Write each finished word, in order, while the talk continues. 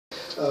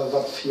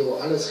wat vir jou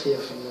alles gee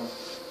van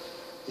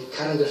the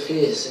current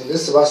affairs. And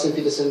this was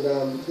Peterson,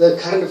 the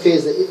current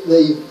affairs,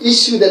 the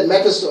issue that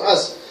matters to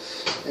us.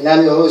 And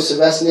I'm your host,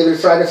 Sebastian, every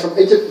Friday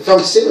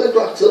from 7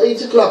 o'clock till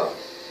 8 o'clock.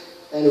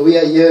 And we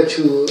are here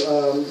to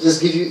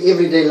just give you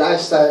everyday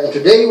lifestyle. And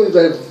today we've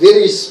got a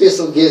very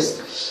special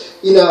guest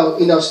in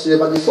our studio.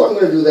 But before I'm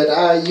going to do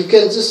that, you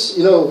can just,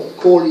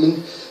 call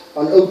in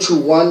on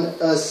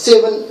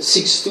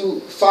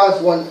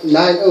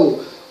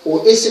 021-762-5190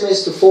 or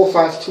SMS to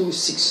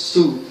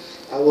 45262.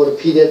 I will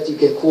repeat that. You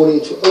can call in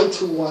to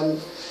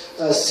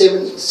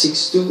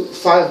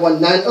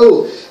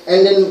 021-762-5190.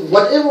 And then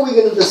whatever we're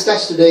going to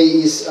discuss today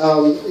is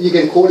you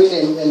can call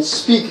in and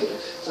speak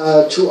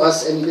to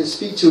us, and you can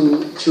speak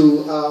to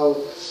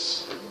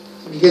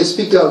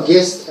our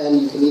guest,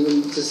 and you can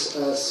even just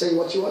say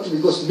what you want to,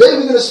 because today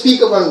we're going to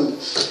speak about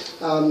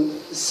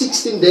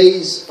 16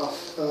 days of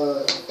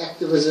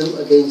activism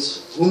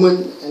against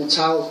women and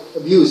child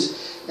abuse.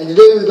 And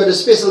today we've got a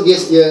special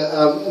guest here,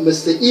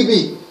 Mr.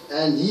 Ebi,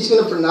 and he's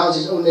going to pronounce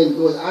his own name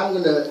because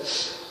I'm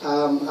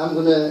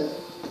gonna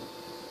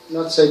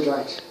not say it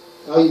right.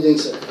 How are you doing,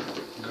 sir?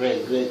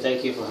 Great.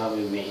 Thank you for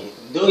having me.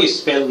 Though it's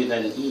spelled with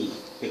an E,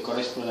 the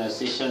correct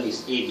pronunciation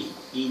is Ebi,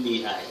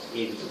 Ebi A.O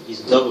Ebi.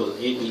 It's double,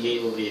 Ebi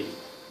A.O Ebi.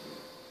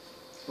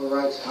 All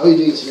right. How are you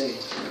doing today?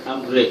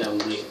 I'm great. All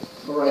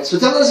right. So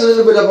tell us a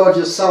little bit about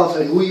yourself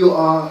and who you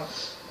are.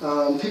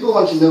 People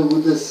want to know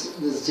who this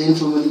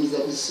gentleman is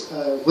that is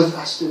with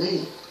us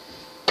today.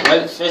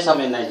 Well, first,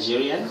 I'm a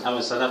Nigerian. I'm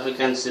a South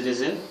African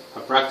citizen.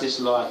 I practice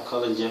law at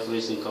Colin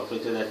Jeffries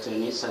Incorporated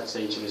Attorneys at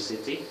Century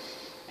City.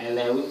 And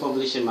we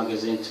publish a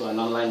magazine to an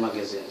online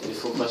magazine. We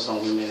focus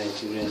on women and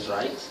children's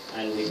rights,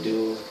 and we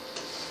do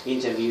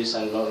interviews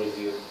and law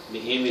review. The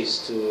aim is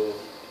to,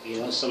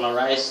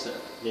 summarize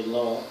the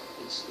law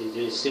in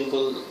the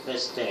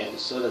simplest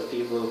terms so that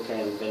people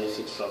can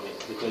benefit from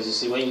it. Because you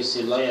see, when you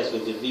see lawyers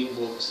with the big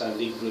books and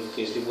big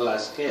briefcase, people are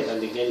scared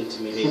and they get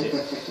intimidated.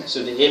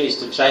 So the aim is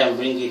to try and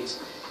bring it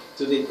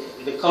to the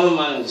common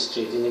man on the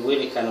street in a way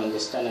they can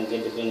understand and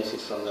get the benefit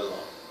from the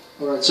law.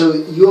 All right, so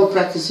you are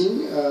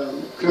practicing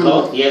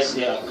criminal law? Yes,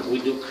 yeah. We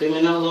do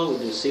criminal law, we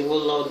do civil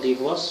law,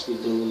 divorce, we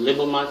do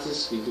labor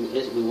matters, we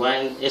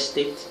wine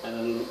estate,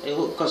 and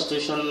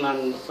constitution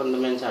and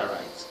fundamental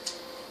rights.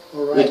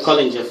 All right. With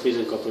Colin Jeffries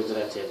Incorporated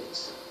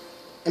Attorneys.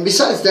 And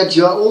besides that,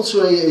 you are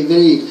also a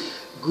very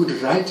good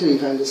writer,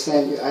 if I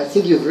understand. I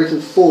think you've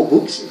written 4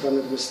 books, if I'm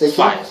not mistaken.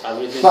 5. I've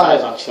written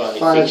 5 actually.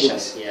 5 fiction.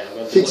 Books. Yeah,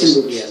 fiction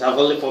books. Yes, I've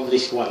only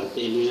published 1,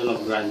 The Illusion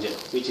of Grandeur,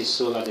 which is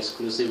sold at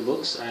exclusive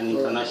books and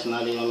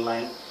internationally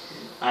online.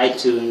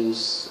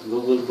 iTunes,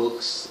 Google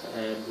Books,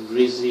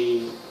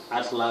 Breezy,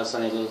 Atlas,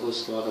 and a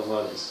host lot of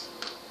others.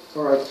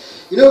 All right.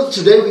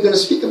 Today we're going to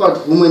speak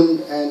about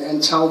women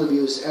and child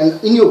abuse. And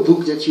in your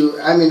book that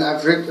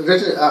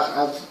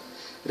I've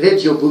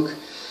read your book.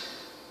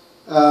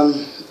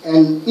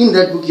 And in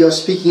that book you're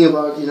speaking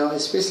about,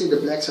 especially the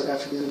black South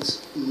Africans,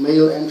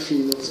 male and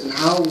females, and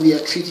how we are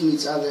treating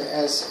each other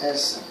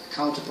as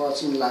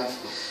counterparts in life.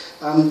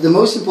 The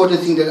most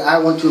important thing that I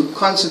want to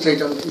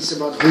concentrate on is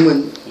about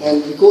women.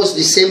 And because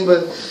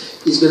December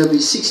is going to be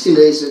 16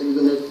 days that we're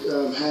going to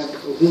have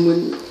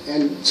women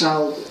and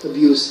child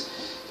abuse.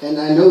 And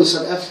I know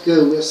South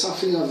Africa, we are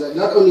suffering of that,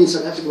 not only in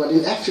South Africa, but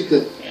in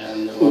Africa. Yeah,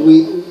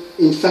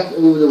 in fact,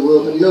 over the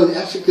world. But in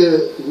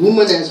Africa,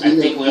 women has been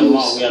abused. I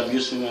think we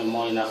abuse women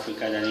more in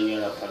Africa than any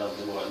other part of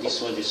the world. This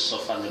is where they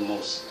suffer the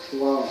most.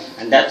 Wow.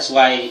 And that's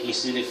why you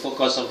see the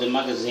focus of the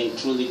magazine,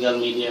 True Legal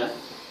Media,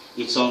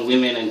 it's on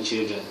women and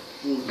children.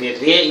 The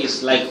there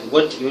is like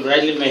what you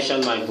rightly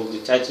mentioned, my book,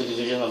 the title, The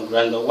Illusion of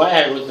Grandeur.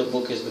 Why I wrote the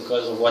book is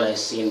because of what I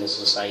see in the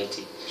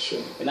society.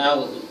 Sure.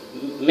 Now,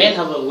 men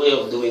have a way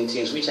of doing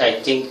things which I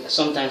think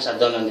sometimes I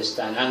don't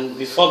understand. And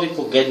before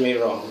people get me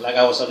wrong, like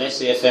I was on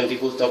SAFM,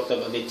 people talked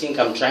about, they think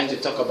I'm trying to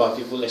talk about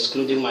people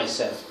excluding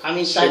myself. I'm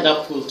inside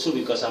that pool too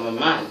because I'm a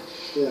man.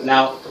 Yeah.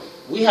 Now,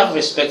 we have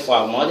respect for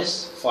our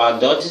mothers, for our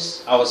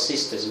daughters, our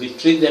sisters. We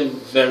treat them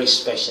very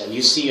special.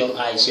 You see your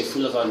eyes, you're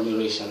full of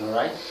admiration, all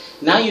right?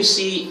 Now you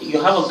see, you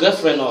have a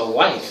girlfriend or a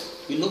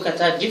wife, you look at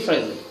her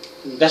differently.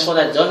 That's what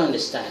I don't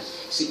understand.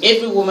 See,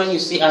 every woman you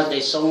see out there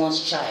is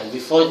someone's child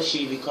before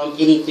she becomes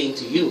anything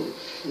to you.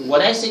 What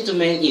I say to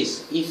men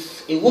is,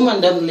 if a woman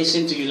doesn't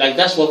listen to you, like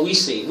that's what we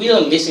say. We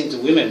don't listen to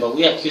women, but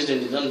we accuse them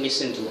they don't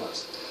listen to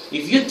us.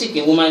 If you think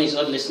a woman is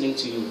not listening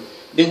to you,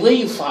 the way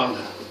you found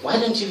her, why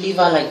don't you leave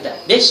her like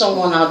that? There's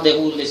someone out there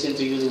who will listen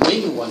to you the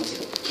way you want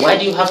it. Why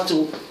do you have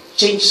to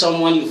change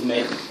someone you've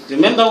met?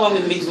 Remember when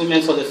we meet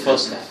women for the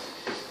first time?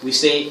 We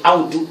say, I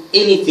will do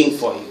anything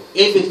for you,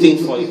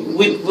 everything for you.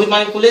 We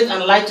manipulate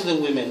and lie to the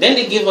women. Then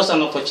they give us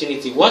an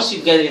opportunity. Once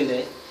you get in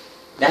there,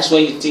 that's where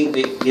you think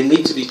there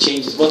need to be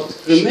changes.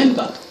 But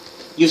remember,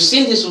 you've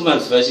seen this woman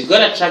first. You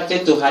got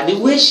attracted to her the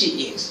way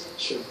she is.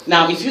 Sure.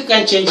 Now, if you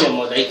can't change your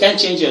mother, you can't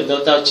change your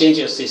daughter, or change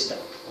your sister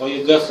or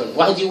your girlfriend.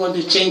 Why do you want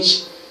to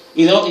change,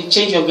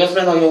 change your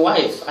girlfriend or your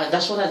wife?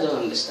 That's what I don't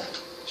understand.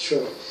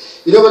 Sure.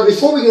 But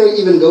before we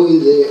even go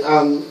in there,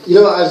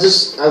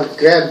 I've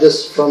grabbed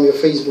this from your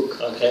Facebook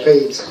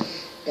page,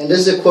 And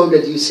this is a quote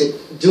that you said,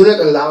 "Do not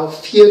allow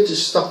fear to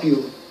stop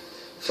you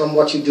from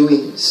what you're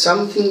doing.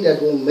 Something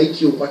that will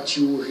make you what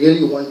you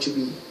really want to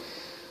be.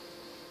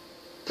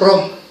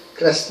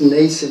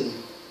 Procrastination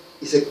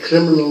is a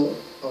criminal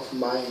of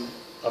mind."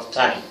 Of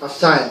time. Of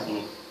time.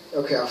 Mm.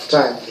 Okay, of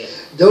time. Yeah.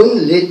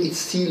 Don't let it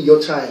steal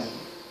your time.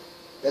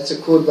 That's a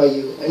quote by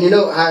you. And you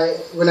know,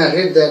 when I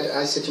read that,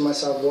 I said to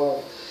myself,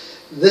 wow,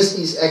 this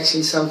is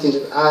actually something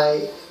that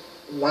I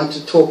want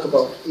to talk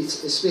about.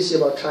 It's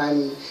especially about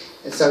time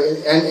and stuff.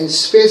 And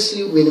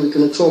especially when we're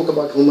going to talk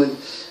about women.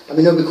 I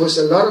mean, because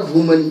a lot of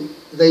women,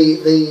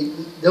 they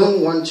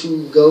don't want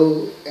to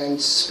go and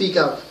speak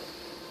out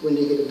when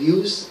they get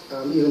abused,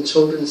 even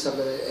children and stuff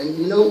like that. And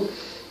you know,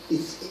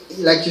 it's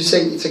like you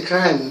say, it's a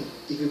crime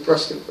if you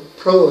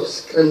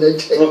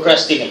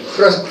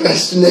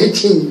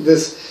procrastinating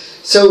this.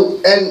 So,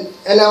 and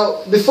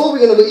now, before we're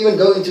going to even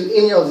go into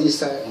any of these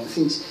type of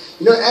things,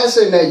 you know, as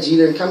a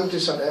Nigerian coming to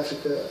South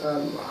Africa,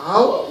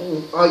 how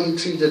are you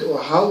treated, or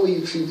how were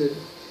you treated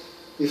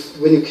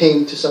when you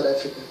came to South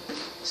Africa?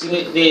 See,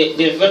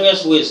 there are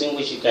various ways in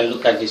which you can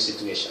look at this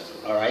situation,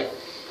 all right?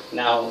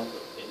 Now,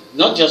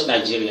 not just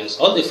Nigerians,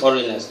 all the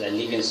foreigners that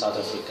live in South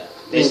Africa,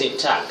 there's a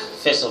tag.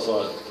 First of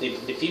all, the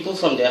people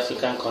from the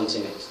African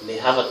continent, they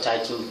have a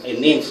title, a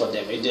name for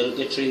them, a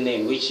derogatory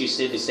name, which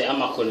they say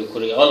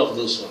Amakorikori, all of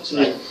those ones,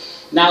 right?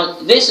 Now,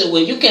 there's a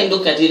way you can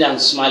look at it and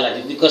smile at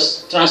it,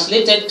 because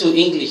translated to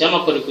English,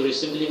 Amakorikori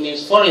simply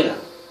means foreigner.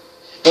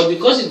 But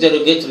because it's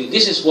derogatory,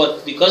 this is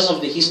what, because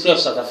of the history of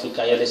South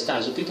Africa, you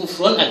understand, so people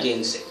front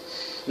against it.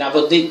 Now,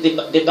 but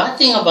the bad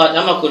thing about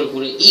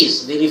Amakorikori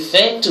is they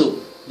refer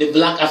to the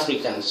black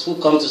Africans who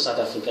come to South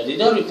Africa. They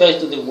don't refer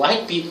to the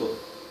white people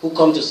who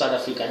come to South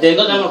Africa. They're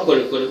not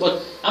Amakorikori,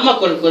 but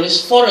Amakorikori is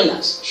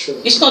foreigners. Sure.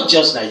 It's not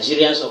just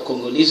Nigerians or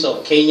Congolese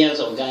or Kenyans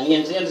or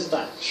Ghanaians, you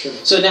understand? Sure.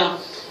 So now,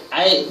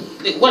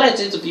 what I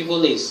tell to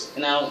people is,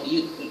 now,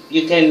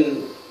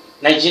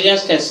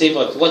 Nigerians can say,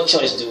 but what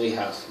choice do we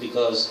have?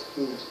 Because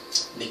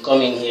they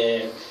come in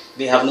here,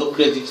 they have no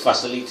credit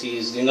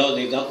facilities, you know,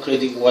 they're not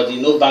credit worthy,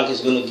 no bank is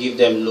going to give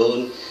them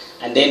loan,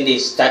 and then they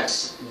start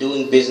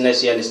doing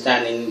business, you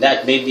understand, and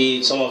that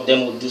maybe some of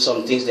them will do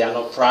some things they are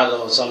not proud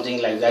of or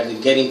something like that. They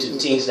get into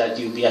things that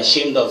you'll be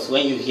ashamed of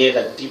when you hear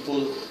that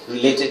people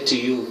related to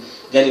you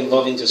get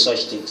involved into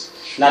such things.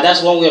 Now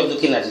that's one way of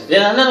looking at it.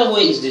 Then another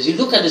way is this: you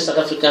look at the South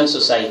African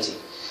society,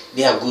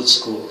 there are good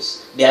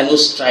schools, there are no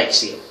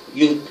strikes here.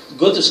 You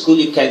go to school,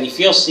 you can, if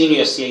you're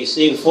serious here, you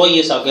say in 4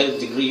 years I'll get a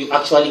degree, you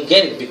actually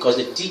get it because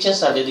the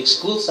teachers are there, the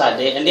schools are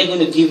there, and they're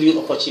going to give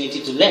you opportunity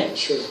to learn.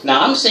 Sure.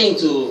 Now I'm saying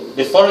to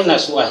the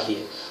foreigners who are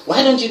here,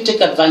 why don't you take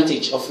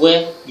advantage of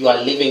where you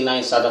are living now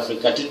in South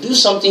Africa to do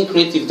something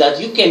creative that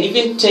you can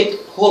even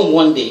take home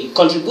one day,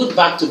 contribute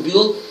back to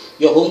build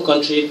your home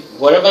country,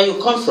 wherever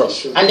you come from.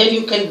 Sure. And then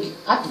you can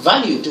add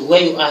value to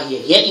where you are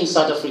here in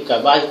South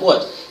Africa by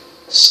what?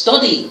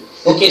 Study.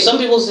 Okay, some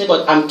people say,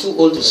 but I'm too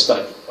old to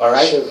study, all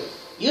right? Sure.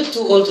 You're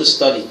too old to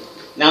study.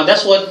 Now,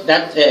 that's what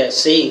that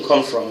saying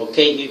comes from,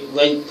 okay?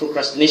 When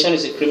procrastination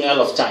is a criminal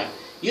of time.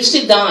 You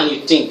sit down and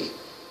you think.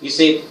 You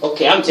say,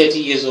 okay, I'm 30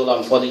 years old,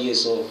 I'm 40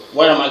 years old.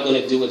 What am I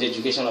going to do with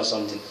education or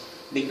something?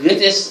 The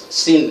greatest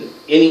sin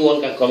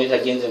anyone can commit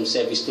against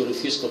themselves is to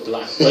refuse to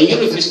plan. When you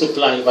refuse to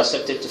plan, you've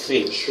accepted to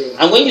fail. Sure.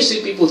 And when you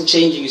see people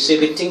changing, you say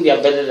they think they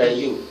are better than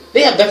you.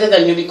 They are better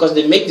than you because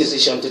they make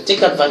decisions to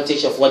take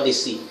advantage of what they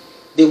see.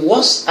 The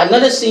worst,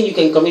 another sin you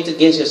can commit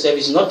against yourself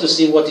is not to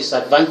see what is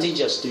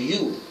advantageous to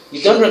you.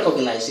 You don't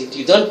recognize it.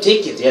 You don't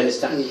take it. You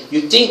understand?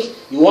 You think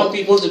you want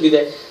people to be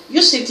there.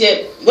 You sit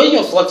here, when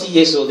you're 40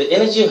 years old, the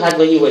energy you had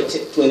when you were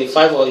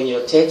 25 or in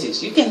your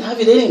 30s, you can't have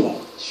it anymore.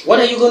 Sure. What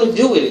are you going to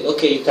do with it?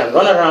 Okay, you can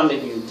run around,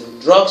 maybe you do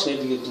drugs,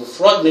 maybe you do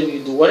fraud, maybe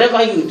you do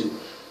whatever you do.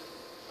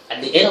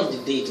 At the end of the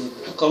day, it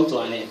will come to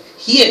an end.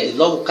 Here, the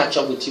law will catch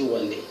up with you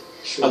one day.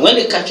 Sure. And when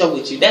they catch up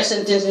with you, they're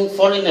sentencing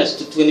foreigners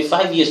to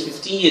 25 years,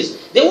 15 years.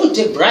 They won't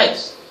take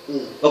bribes.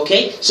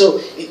 Okay? So,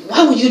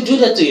 why would you do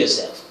that to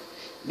yourself?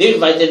 They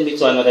invited me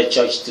to another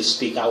church to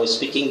speak. I was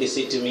speaking, they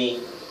said to me,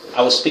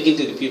 I was speaking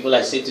to the people,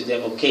 I said to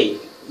them, okay,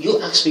 you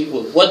ask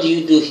people, what do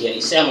you do here? He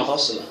said, I'm a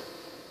hustler.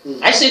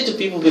 I said to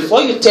people,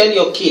 before you tell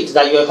your kids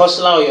that you're a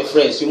hustler or your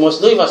friends, you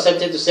must know you've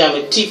accepted to say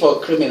I'm a thief or a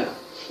criminal.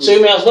 So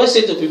you may as well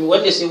say to people,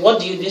 when they say,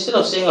 what do you do? Instead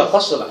of saying a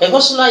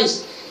hustler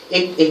is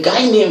a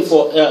guy name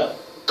for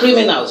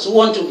criminals who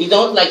want to, you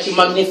don't like to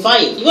magnify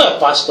it. You are a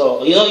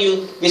pastor, you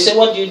know, they say,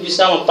 what do you do?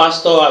 Say, I'm a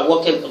pastor, I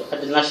work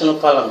at the national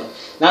parliament.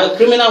 Now the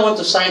criminal want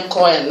to sign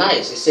coy and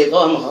nice. He said,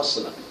 oh, I'm a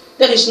hustler.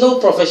 There is no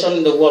profession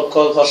in the world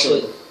called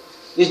hustling.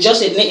 It's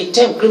just a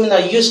term criminal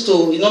used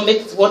to,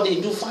 make what they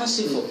do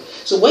fanciful.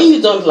 So when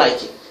you don't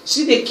like it,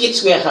 see the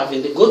kids we are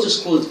having, they go to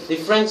school, the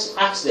friends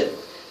ask them,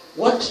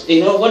 what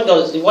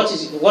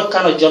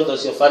kind of job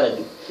does your father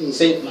do? He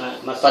said,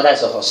 my father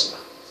is a hustler.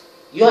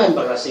 You are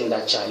embarrassing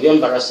that child. You're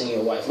embarrassing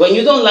your wife. When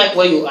you don't like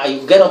where you are,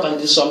 you get up and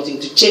do something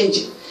to change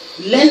it.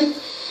 Learn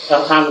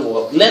a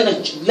handwork.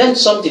 Learn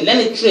something. Learn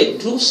a trade.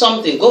 Do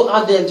something. Go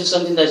out there and do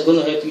something that's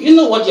going to help you. You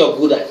know what you're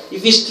good at.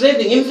 If it's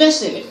trading,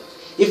 invest in it.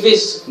 If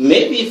it's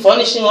maybe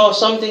furnishing or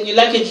something, you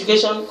like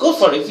education, go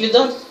for it. If you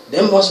don't,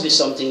 there must be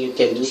something you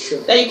can do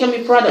that you can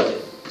be proud of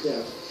it.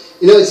 Yeah.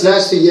 You know, it's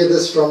nice to hear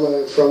this from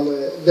a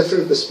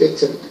different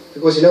perspective,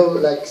 because, you know,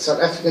 like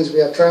South Africans,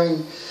 we are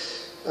trying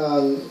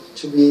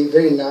to be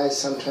very nice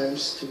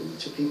sometimes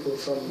to people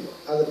from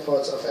other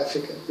parts of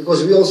Africa,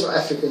 because we're also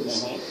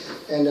Africans.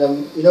 And,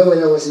 you know, when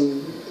I was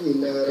in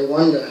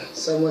Rwanda,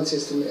 someone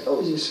says to me,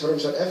 oh, you're from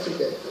South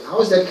Africa. How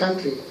is that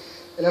country?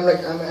 And I'm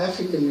like, I'm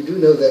African, you do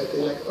know that.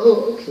 They're like,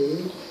 oh,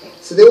 okay.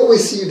 So they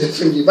always see you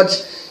differently. But,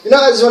 you know,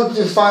 I just wanted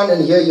to find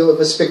and hear your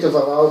perspective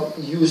of how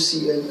you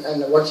see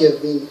and what you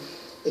have been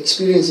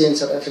experiencing in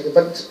South Africa.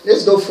 But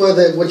let's go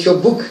further with your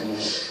book.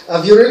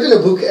 You've written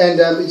a book, and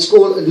it's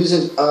called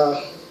Illusions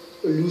of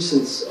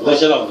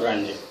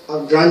Grandeur.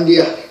 Of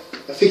Grandeur,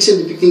 a fiction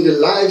depicting the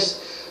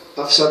lives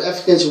of South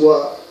Africans who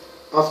are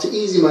after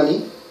easy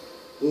money,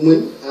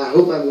 women. I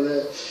hope I'm going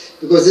to,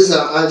 because this is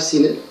how I've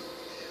seen it.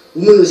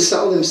 Women who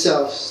sell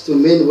themselves to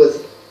men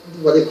with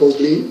what they call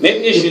bling.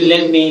 Maybe you should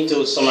let me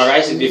to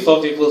summarize it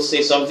before people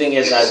say something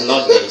else that's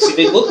not there.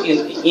 See, the book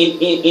in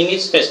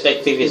its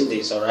perspective is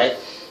this, all right?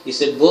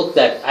 It's a book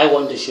that I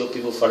want to show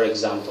people, for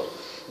example.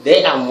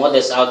 There are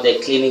mothers out there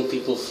cleaning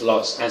people's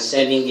floors and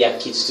sending their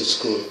kids to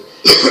school.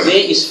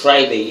 Today is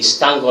Friday. It's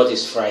thank God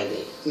it's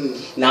Friday.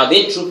 Now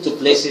they troop to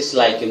places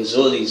like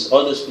Zoli's,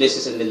 all those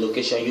places in the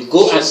location. You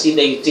go and see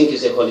there, you think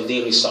it's a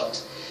holiday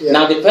resort. Yeah.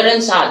 Now the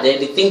parents are there,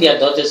 they think their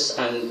daughters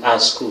are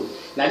at school.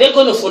 Now they're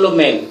going to follow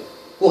men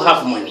who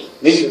have money,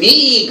 maybe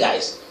big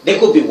guys. They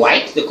could be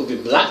white, they could be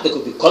black, they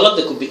could be colored,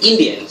 they could be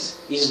Indians.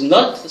 It's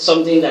not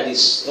something that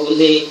is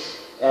only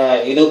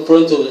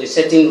prone to a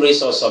certain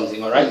race or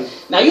something, all right?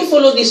 Now you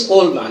follow this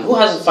old man who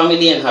has a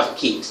family and have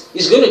kids.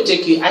 He's going to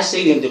take you, I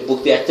say in the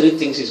book, there are 3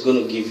 things he's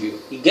going to give you.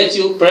 He gets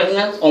you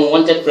pregnant,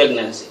 unwanted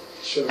pregnancy.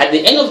 At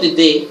the end of the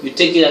day, you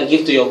take it and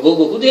give to your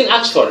go-go who didn't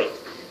ask for it.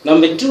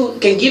 Number 2,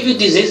 can give you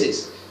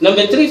diseases.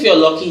 Number 3, if you're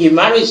lucky, he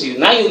marries you.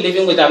 Now you're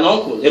living with an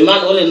uncle, a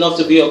man old enough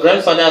to be your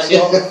grandfather as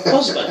your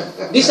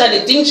husband. These are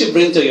the things you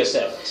bring to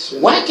yourself.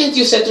 Why can't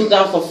you settle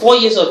down for 4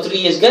 years or 3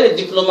 years, get a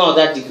diploma or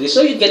that degree,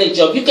 so you get a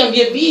job? You can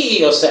be a BE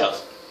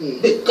yourself.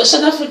 Because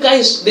South Africa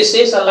is, they say,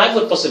 it's alive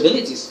with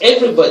possibilities.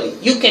 Everybody,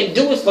 you can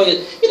do it for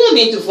you. You don't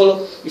need to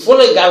follow. You follow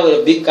a guy with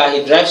a big car,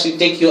 he drives you,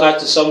 take you out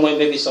to somewhere,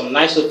 maybe some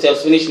nice hotel,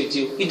 finish with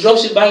you. He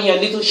drops you by in your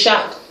little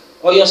shack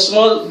or your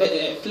small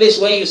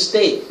place where you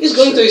stay. He's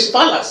going to his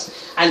palace.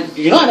 And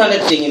you know another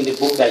thing in the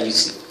book that you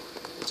see?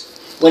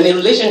 When a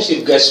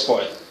relationship gets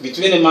spoiled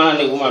between a man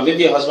and a woman,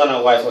 maybe a husband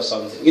and wife or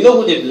something, you know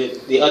who they blame?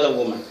 The other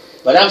woman.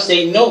 But I'm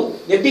saying no,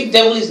 the big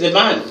devil is the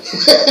man.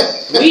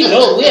 We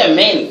know, we are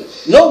men.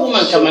 No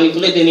woman can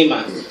manipulate any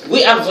man.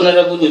 We are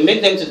vulnerable, we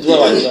make them to do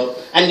our job.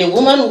 And the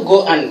woman will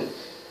go and,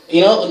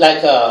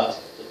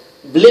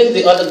 blame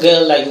the other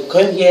girl, like, you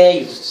come here,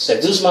 you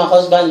seduce my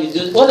husband, you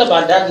do. What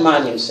about that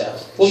man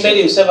himself, who made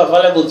himself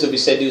available to be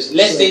seduced?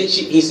 Let's say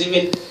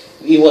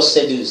he was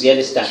seduced, you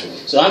understand?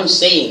 So I'm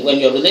saying, when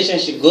your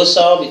relationship goes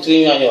sour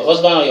between you and your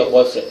husband or your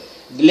boyfriend,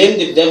 blame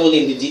the devil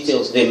in the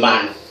details, the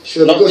man,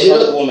 not the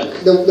other woman.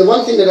 The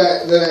one thing that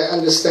I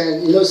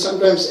understand,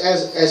 sometimes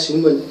as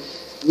human,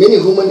 many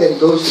women that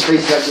goes to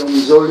places like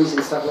Zoli's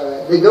and stuff like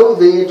that, they go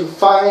there to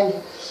find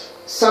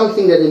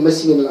something that they're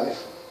missing in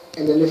life.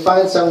 And then they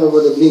find someone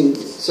with a bling.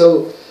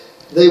 So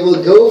they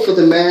will go for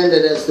the man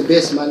that has the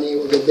best money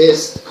or the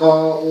best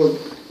car or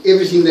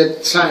everything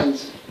that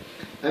shines.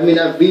 I mean,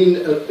 I've been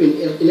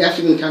in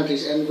African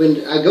countries, and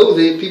when I go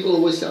there, people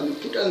always tell me,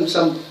 put on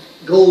some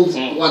gold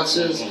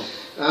watches,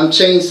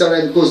 chains,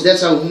 because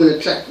that's how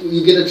women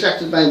you get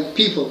attracted by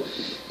people.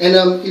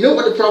 And you know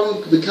what the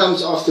problem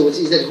becomes afterwards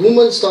is that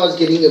women starts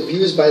getting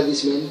abused by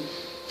these men.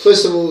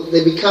 First of all,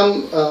 they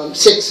become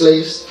sex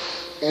slaves,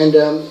 and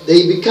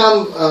they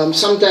become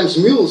sometimes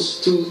mules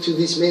to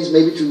these men,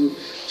 maybe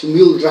to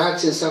mule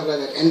drugs and stuff like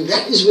that. And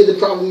that is where the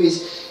problem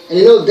is. And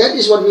that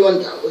is what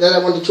I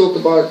want to talk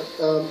about,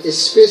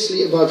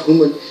 especially about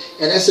women.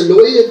 And as a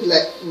lawyer,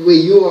 like where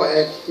you are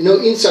at,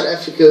 in South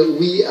Africa,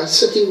 we are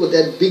sitting with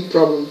that big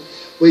problem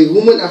where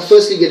women are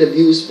firstly get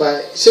abused by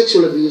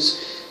sexual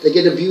abuse. They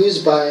get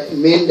abused by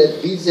men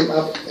that beats them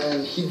up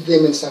and hit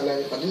them and stuff like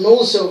that. But then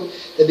also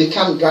they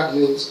become drug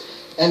mules.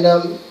 And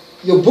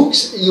your book,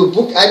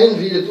 I didn't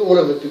read it, all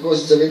of it,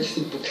 because it's a very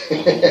thick book.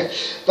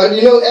 But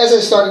as I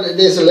started,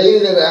 there's a lady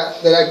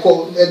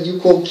that you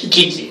call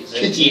Kitty.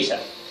 Kitty.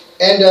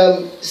 And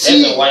there's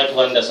a white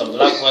one, there's a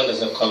black one,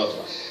 there's a colored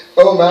one.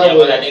 Oh my! Yeah,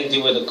 but I didn't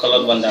deal with the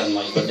colored one that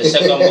much. But the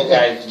second book,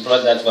 I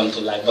brought that one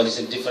to life. But it's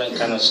a different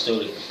kind of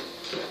story.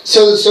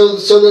 So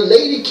the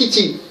lady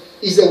Kitty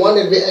is the one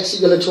that we're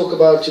actually going to talk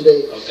about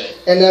today. Okay.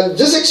 And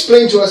just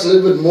explain to us a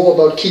little bit more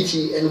about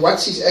Kitty and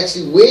what she's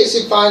actually, where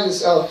she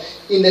finds herself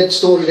in that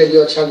story that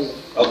you're telling.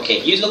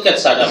 Okay, you look at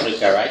South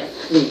Africa, right?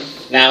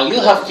 Now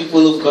you have people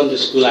who've gone to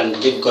school and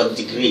they've got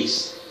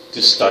degrees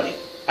to study.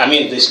 I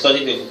mean,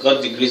 they've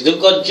got degrees, they've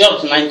got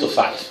jobs 9 to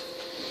 5.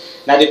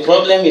 Now the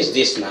problem is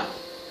this now.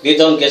 They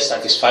don't get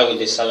satisfied with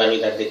the salary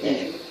that they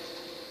earn.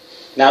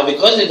 Now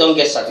because they don't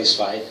get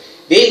satisfied,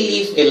 they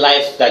live a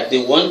life that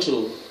they want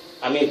to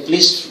I mean,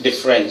 please the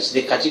friends,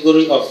 the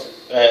category of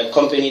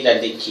company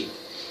that they keep.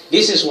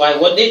 This is why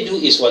what they do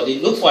is what they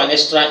look for an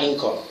extra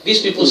income.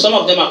 These people, some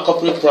of them are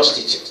corporate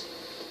prostitutes.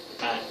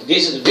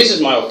 This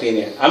is my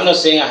opinion. I'm not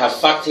saying I have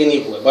fact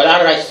anywhere, but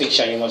I write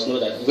fiction. You must know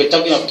that. We're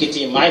talking of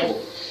Kitty in my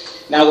book.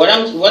 Now,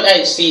 what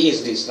I see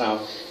is this. Now,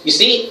 you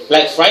see,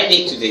 like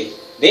Friday today,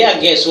 they are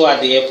guests who are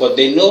at the airport.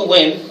 They know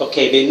when.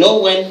 Okay, they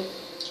know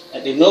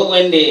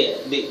when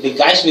the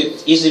guys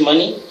with easy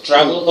money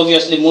travel.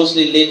 Obviously,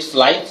 mostly late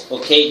flight.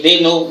 Okay,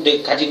 they know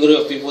the category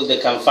of people they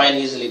can find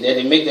easily there.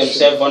 They make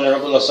themselves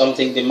vulnerable or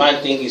something. The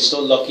man think is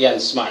so lucky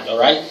and smart. All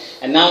right,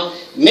 and now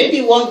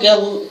maybe one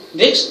girl who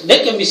they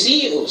can be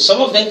CEOs.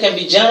 Some of them can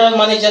be general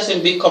managers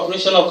in big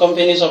corporation or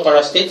companies or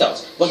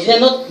parastatals. But they're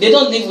not. They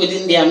don't live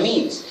within their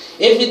means.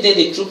 Every day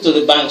they troop to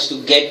the banks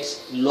to get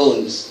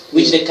loans,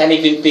 which they can't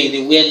even pay.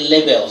 They wear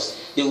labels.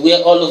 They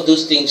wear all of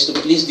those things to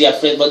please their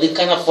friends, but they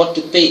can't afford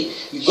to pay.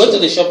 You go to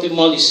the shopping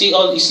mall, you see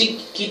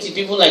Kitty,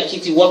 people like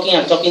Kitty walking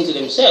and talking to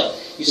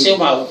themselves. You say,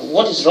 wow,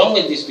 what is wrong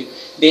with these people?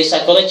 They're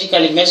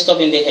psychologically messed up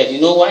in their head.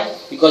 You know why?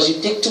 Because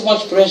you take too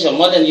much pressure,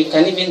 more than you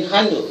can even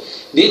handle.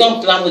 They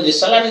don't plan with the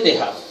salary they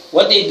have.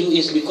 What they do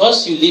is,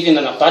 because you live in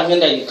an apartment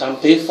that you can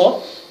pay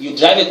for, you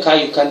drive a car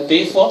you can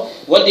pay for,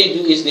 what they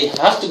do is they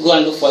have to go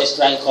and look for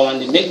extra income,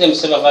 and they make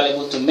themselves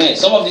available to men.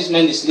 Some of these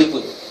men they sleep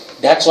with.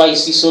 That's why you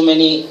see so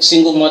many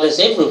single mothers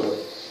everywhere.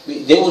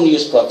 They won't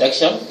use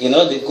protection. You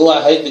know, they go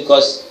ahead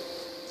because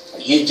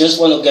you just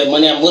want to get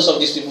money. And most of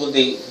these people,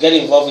 they get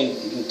involved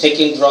in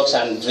taking drugs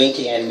and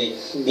drinking, and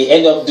they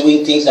end up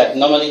doing things that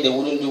normally they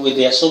wouldn't do with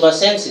their sober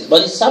senses.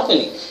 But it's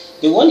happening.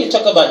 The one you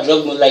talk about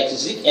drug, like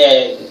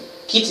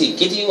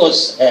Kitty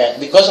was,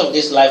 because of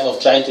this life of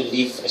trying to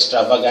live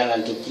extravagant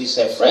and to please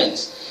her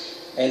friends,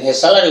 and her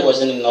salary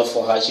wasn't enough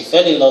for her. She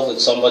fell in love with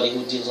somebody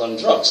who deals on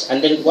drugs.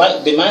 And then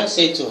the man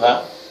said to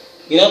her,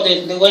 you know,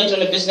 they went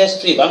on a business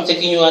trip. I'm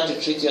taking you out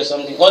to treat you or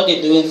something. All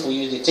they're doing for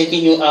you, they're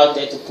taking you out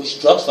there to push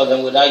drugs for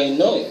them without you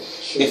knowing.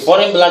 Sure. The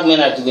foreign black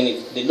men are doing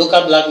it. The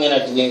local black men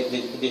are doing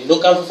it. The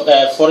local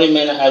foreign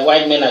men,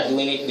 white men are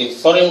doing it. The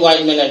foreign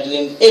white men are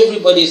doing it.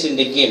 Everybody's in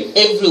the game.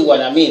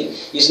 Everyone. I mean,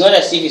 it's not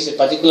as if it's a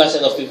particular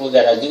set of people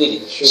that are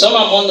doing it. Sure. Some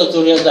are more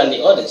notorious than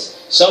the others.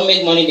 Some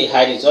make money, they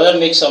hide it. Others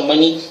make some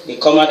money, they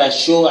come out and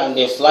show, and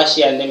they're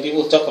flashy, and then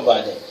people talk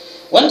about them.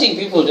 One thing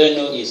people don't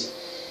know is,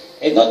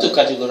 and not to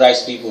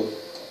categorize people,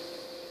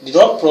 the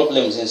drug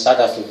problems in South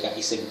Africa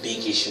is a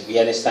big issue,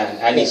 you understand?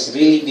 And it's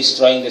really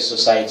destroying the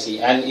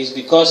society. And it's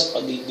because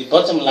the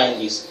bottom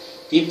line is,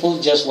 people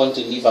just want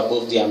to live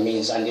above their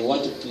means, and they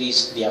want to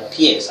please their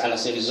peers. And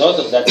as a result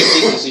of that, they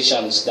take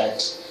decisions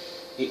that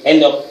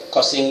end up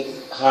causing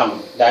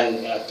harm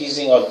than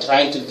appeasing or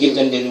trying to give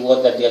them the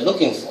reward that they're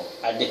looking for.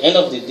 At the end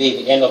of the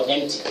day, they end up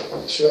empty.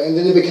 Sure, and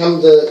then they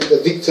become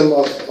the victim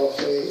of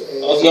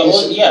your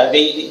own, yeah,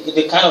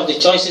 the kind of the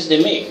choices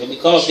they make. They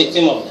become a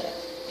victim of that.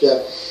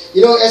 Yeah.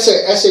 You know, as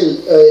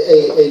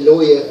a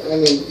lawyer, I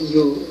mean,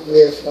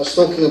 we are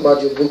talking about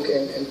your book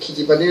and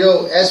Kitty, but you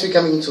know, as we're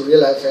coming into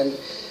real life, and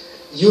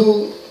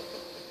you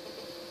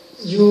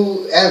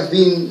have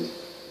been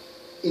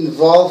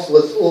involved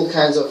with all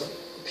kinds of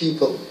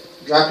people,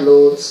 drug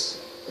lords,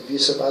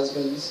 abusive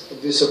husbands,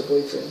 abusive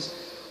boyfriends,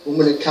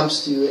 when it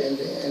comes to you and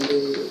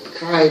they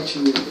cry to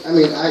you. I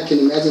mean, I can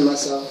imagine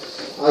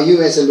myself, how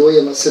you as a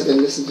lawyer must sit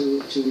and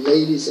listen to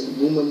ladies and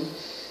women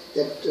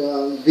that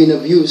been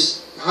abused.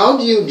 How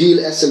do you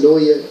deal as a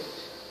lawyer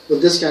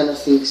with this kind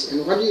of things,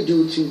 and what do you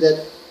do to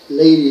that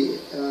lady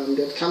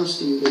that comes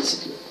to you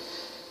basically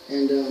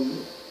and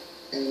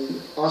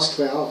ask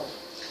for help?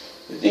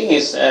 The thing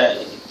is,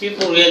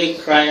 people really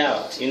cry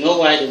out. You know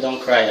why they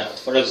don't cry out?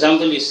 For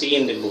example, you see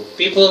in the book,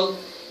 people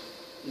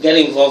get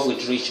involved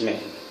with rich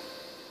men.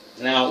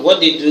 Now,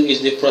 what they do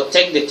is they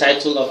protect the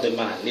title of the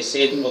man. They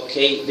say,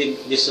 okay,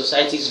 the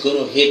society is going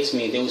to hate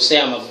me. They will say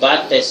I'm a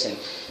bad person.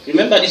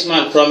 Remember, this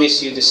man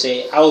promised you to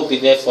say, I will be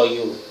there for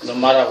you no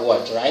matter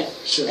what, right?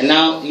 Sure. And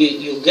now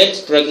you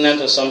get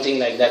pregnant or something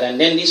like that, and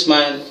then this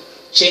man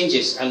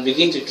changes and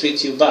begin to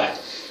treat you bad.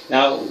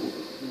 Now,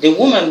 the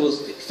woman will,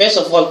 first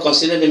of all,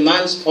 consider the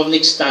man's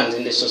public stand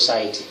in the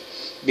society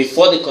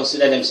before they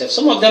consider themselves.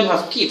 Some of them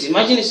have kids.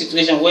 Imagine a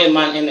situation where a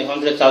man earns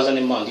 100,000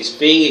 a month, is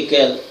paying a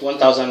girl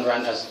 1,000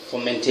 rand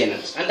for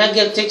maintenance, and that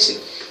girl takes it.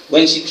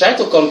 When she tried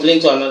to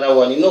complain to another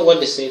one, you know what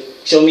they say?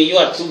 Show me, you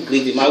are too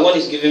greedy. My one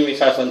is giving me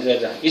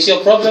 500 rand. It's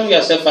your problem, you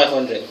accept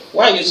 500.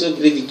 Why are you so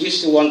greedy?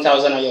 Gives you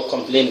 1,000 and you're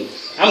complaining.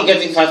 I'm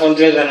getting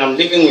 500 and I'm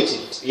living with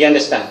it. You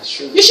understand?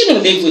 Sure. You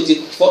shouldn't live with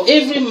it. For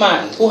every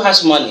man who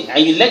has money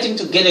and you let him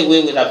to get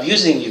away with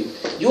abusing you,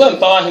 you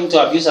empower him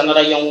to abuse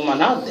another young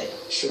woman out there.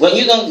 Sure. When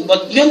you don't,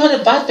 but you're not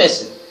a bad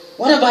person.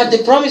 What about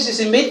the promises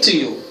he made to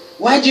you?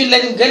 Why do you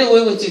let him get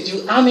away with it?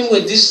 You arm him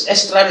with these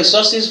extra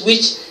resources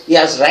which he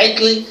has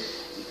rightly,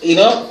 you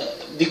know,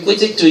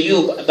 bequeathed to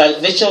you by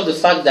virtue of the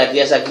fact that he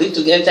has agreed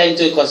to enter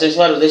into a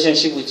consensual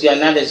relationship with you, and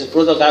now there's a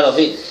product out of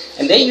it.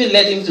 And then you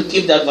let him to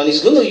keep that money.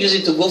 He's going to use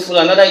it to go fool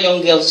another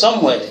young girl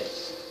somewhere.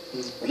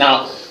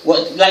 Now,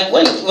 like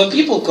when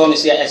people come, you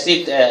see, I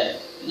said,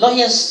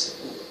 lawyers,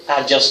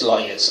 are just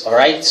lawyers, all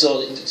right?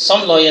 So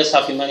some lawyers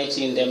have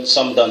humanity in them,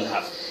 some don't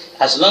have.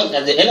 As long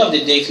at the end of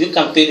the day, if you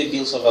can pay the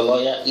bills of a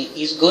lawyer,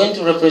 he's going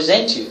to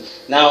represent you.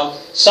 Now,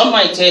 some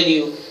might tell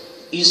you,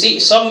 you see,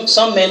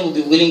 some men will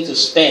be willing to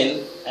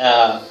spend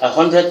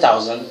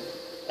 100,000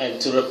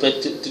 and to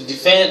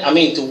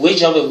defend, to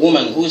wage up a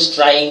woman who is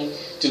trying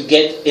to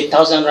get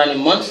 1,000 rand a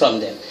month from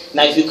them.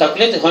 Now, if you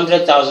calculate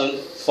 100,000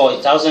 for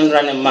 1,000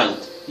 rand a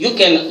month,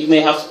 you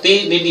may have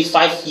paid maybe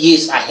 5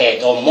 years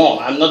ahead or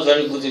more. I'm not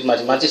very good with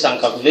mathematics and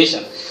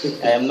calculation.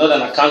 I am not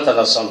an accountant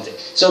or something.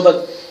 So,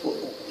 but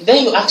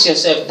then you ask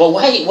yourself, but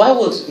why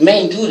would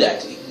men do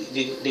that?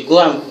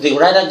 They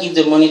rather give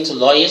the money to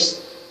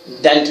lawyers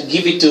than to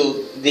give it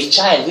to the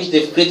child, which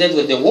they've created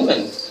with the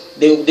woman.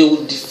 They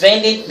will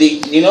defend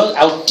it.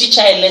 I'll teach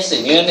her a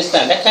lesson. You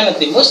understand? That kind of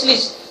thing. Mostly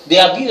the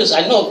abuse,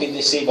 I know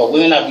they say, but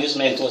women abuse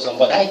men too.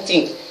 But I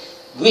think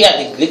we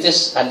are the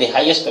greatest and the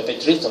highest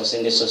perpetrators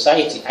in the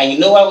society. And you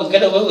know why we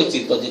get away with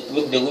it? But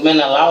the women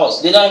allow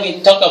us. They don't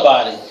even talk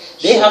about it.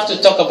 They have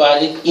to talk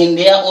about it in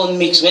their own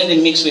mix, when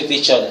they mix with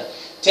each other.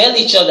 Tell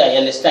each other, you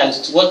understand,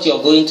 what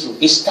you're going through.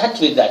 It starts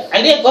with that.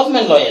 And they're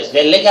government lawyers.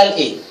 They're legal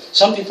aid.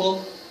 Some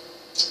people,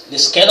 they're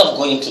scared of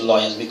going to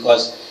lawyers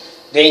because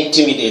they're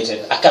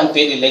intimidated. I can't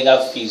pay the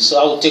legal fees,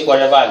 so I will take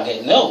whatever I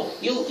get. No.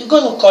 You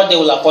go to court, they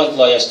will appoint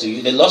lawyers to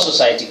you. The Law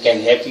Society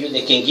can help you.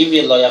 They can give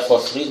you a lawyer for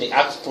free. They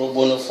act pro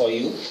bono for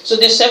you. So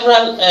there's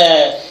several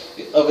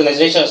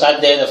organizations out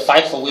there that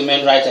fight for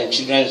women's rights and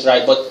children's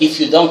rights. But if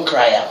you don't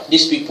cry out,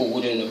 these people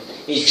wouldn't know.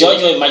 A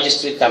judge or a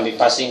magistrate can be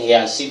passing here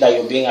and see that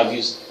you're being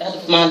abused.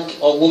 That man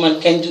or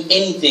woman can do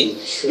anything.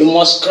 Sure. You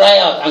must cry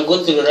out and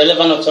go to the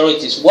relevant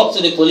authorities. Walk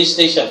to the police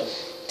station.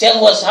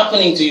 Tell what's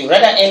happening to you.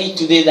 Rather end it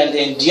today than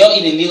to endure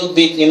it a little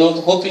bit,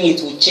 hoping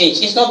it will change.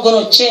 It's not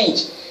going to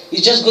change.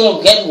 It's just going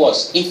to get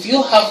worse. If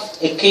you have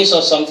a case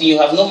or something, you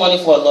have no money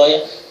for a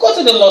lawyer, go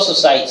to the Law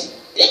Society.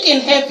 They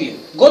can help you.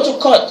 Go to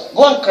court.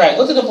 Go and cry.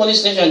 Go to the police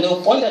station. They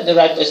will point at the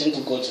right person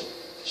to go to.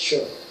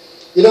 Sure.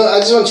 I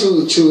just want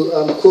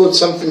to quote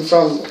something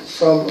from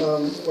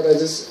what I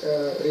just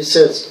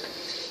researched.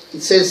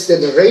 It says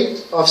that the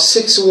rate of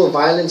sexual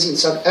violence in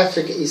South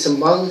Africa is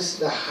amongst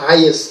the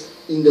highest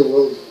in the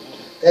world.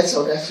 That's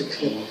South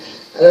Africa.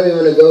 I don't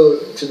even want to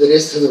go to the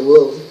rest of the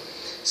world.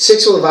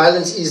 Sexual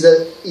violence is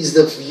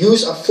the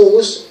use of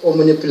force or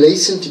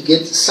manipulation to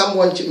get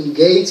someone to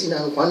engage in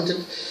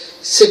unwanted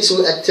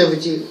sexual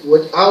activity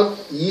without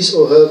his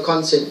or her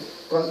consent.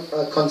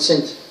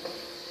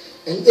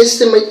 An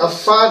estimate of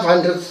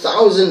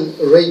 500,000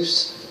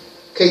 rapes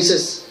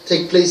cases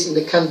take place in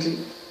the country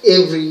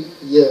every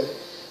year,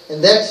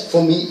 and that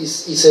for me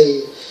is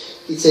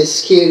a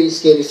scary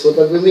thought.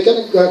 But when we're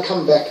going to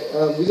come back,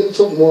 we're going to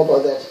talk more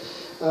about that.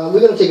 We're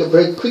going to take a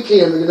break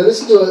quickly, and we're going to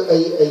listen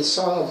to a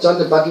song of John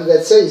the Butler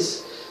that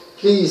says,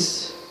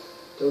 "Please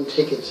don't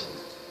take it."